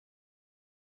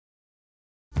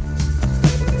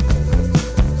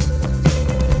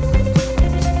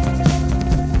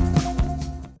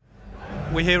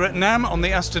We're here at NAMM on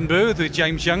the Aston booth with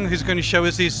James Young, who's going to show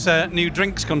us his new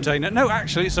drinks container. No,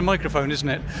 actually, it's a microphone, isn't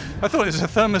it? I thought it was a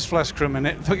thermos flask for a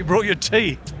minute. I thought you brought your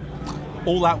tea.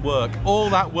 All that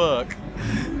work,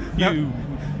 you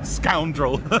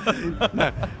scoundrel.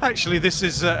 No, actually, this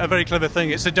is a very clever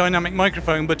thing. It's a dynamic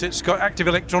microphone, but it's got active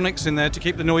electronics in there to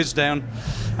keep the noise down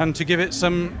and to give it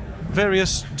some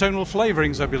various tonal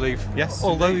flavourings, I believe. Yes.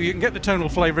 Although you can get the tonal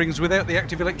flavourings without the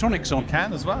active electronics on. You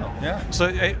can as well, yeah. So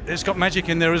it's got magic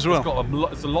in there as well.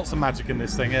 It's got lots of magic in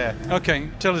this thing, yeah. Okay,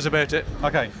 tell us about it.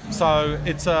 Okay, so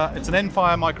it's an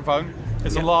N-Fire microphone.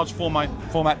 It's a large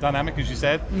format dynamic, as you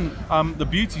said. The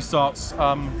beauty starts.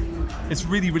 It's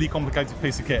really complicated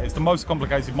piece of kit. It's the most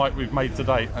complicated mic we've made to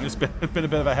date, and it's been a bit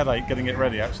of a headache getting it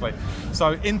ready, actually.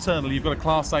 So internally, you've got a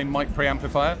Class A mic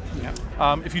preamplifier.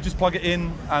 Yeah. If you just plug it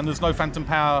in and there's no phantom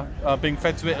power being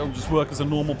fed to it, it'll just work as a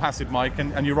normal passive mic,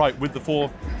 and you're right, with the 4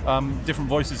 different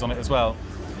voices on it as well.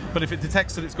 But if it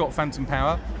detects that it's got phantom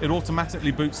power, it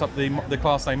automatically boots up the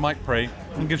Class A mic pre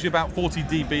and gives you about 40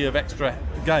 dB of extra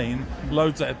gain,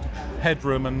 loads of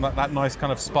headroom, and that nice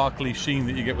kind of sparkly sheen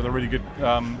that you get with a really good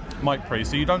mic pre.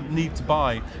 So you don't need to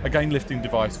buy a gain lifting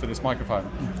device for this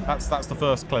microphone. That's the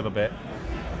first clever bit.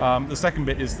 The second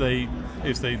bit is the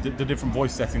different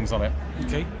voice settings on it.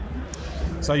 Okay.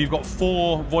 So you've got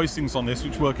 4 voicings on this,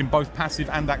 which work in both passive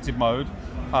and active mode.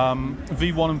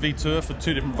 V1 and V2 are for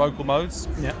 2 different vocal modes.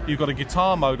 Yeah. You've got a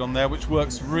guitar mode on there, which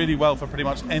works really well for pretty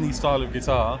much any style of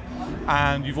guitar.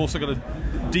 And you've also got a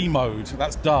D mode.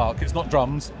 That's dark. It's not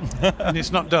drums. And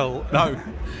it's not dull.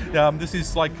 No. This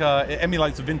is like it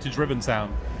emulates a vintage ribbon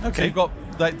sound. Okay. So you've got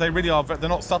they really are. They're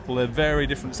not subtle. They're very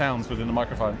different sounds within the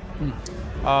microphone.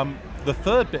 The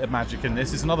third bit of magic in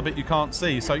this is another bit you can't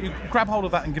see. So you grab hold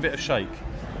of that and give it a shake,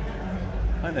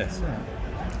 like this.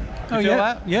 Oh, you feel yeah.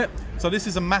 that? Yeah. So this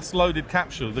is a mass-loaded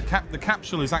capsule. The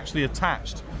capsule is actually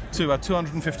attached to a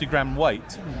 250-gram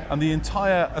weight, and the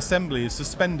entire assembly is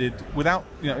suspended without,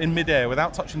 in mid-air,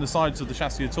 without touching the sides of the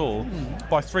chassis at all,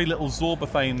 by 3 little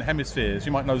Zorbothane hemispheres.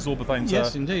 You might know Zorbothane's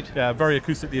yes, indeed. Yeah, very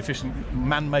acoustically efficient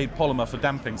man-made polymer for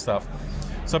damping stuff.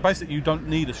 So basically, you don't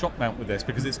need a shock mount with this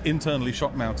because it's internally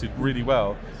shock mounted really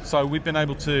well. So we've been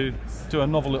able to do a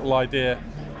novel little idea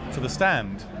for the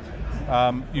stand.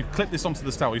 You clip this onto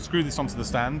the stand, or you screw this onto the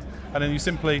stand, and then you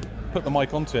simply put the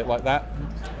mic onto it like that.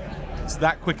 It's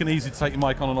that quick and easy to take your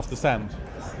mic on and off the stand.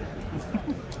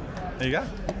 There you go.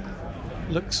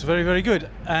 Looks very, very good.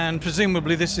 And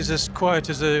presumably this is as quiet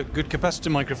as a good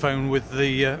capacitor microphone with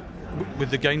the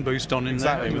gain boost on in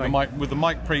exactly. there. Anyway. With the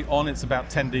mic pre on, it's about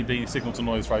 10 dB signal to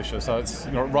noise ratio, so it's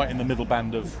right in the middle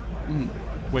band of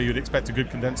where you'd expect a good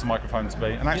condenser microphone to be.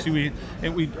 And actually,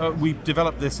 we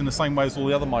developed this in the same way as all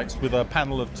the other mics with a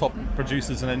panel of top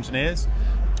producers and engineers.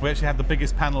 We actually had the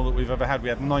biggest panel that we've ever had. We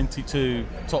had 92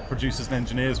 top producers and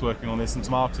engineers working on this, and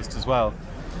some artists as well.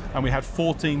 And we had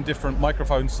 14 different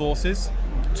microphone sources,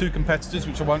 2 competitors,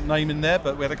 which I won't name in there,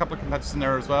 but we had a couple of competitors in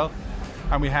there as well.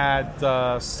 And we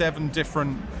had 7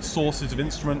 different sources of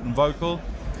instrument and vocal.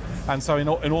 And so in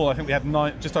all, I think we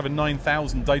had just over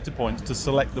 9,000 data points to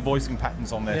select the voicing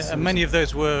patterns on this. Yeah, and many of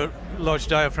those were large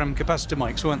diaphragm capacitor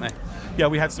mics, weren't they? Yeah,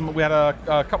 we had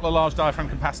a couple of large diaphragm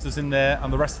capacitors in there,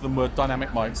 and the rest of them were dynamic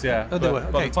mics. Yeah. Oh, they were.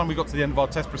 Okay. By the time we got to the end of our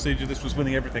test procedure, this was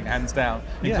winning everything hands down,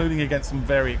 including against some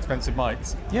very expensive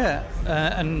mics. Yeah,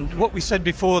 and what we said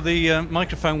before the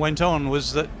microphone went on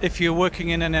was that if you're working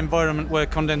in an environment where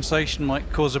condensation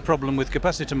might cause a problem with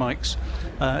capacitor mics,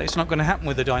 it's not going to happen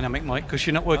with a dynamic mic because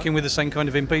you're not working with the same kind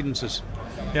of impedances.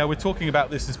 Yeah, we're talking about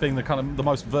this as being the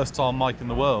most versatile mic in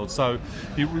the world. So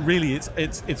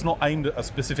it's not aimed at a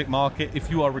specific market. If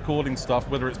you are recording stuff,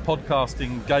 whether it's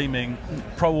podcasting, gaming,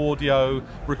 pro audio,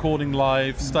 recording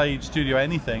live, stage, studio,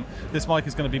 anything, this mic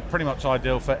is going to be pretty much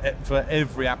ideal for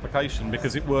every application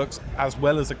because it works as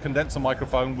well as a condenser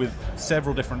microphone with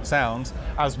several different sounds,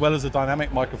 as well as a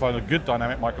dynamic microphone, a good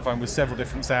dynamic microphone with several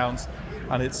different sounds.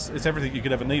 And it's everything you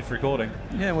could ever need for recording.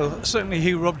 Yeah, well, certainly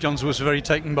Hugh Robjohns was very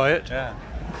taken by it. Yeah.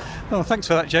 Well, thanks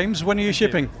for that, James. When are you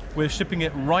shipping? We're shipping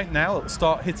it right now. It'll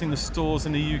start hitting the stores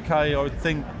in the UK, I would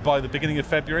think, by the beginning of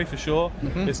February for sure.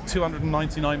 It's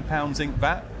 £299 Inc.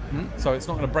 VAT, so it's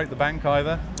not going to break the bank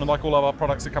either. And like all of our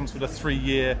products, it comes with a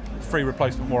 3-year free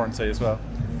replacement warranty as well.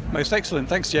 Most excellent.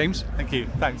 Thanks, James. Thank you.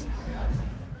 Thanks.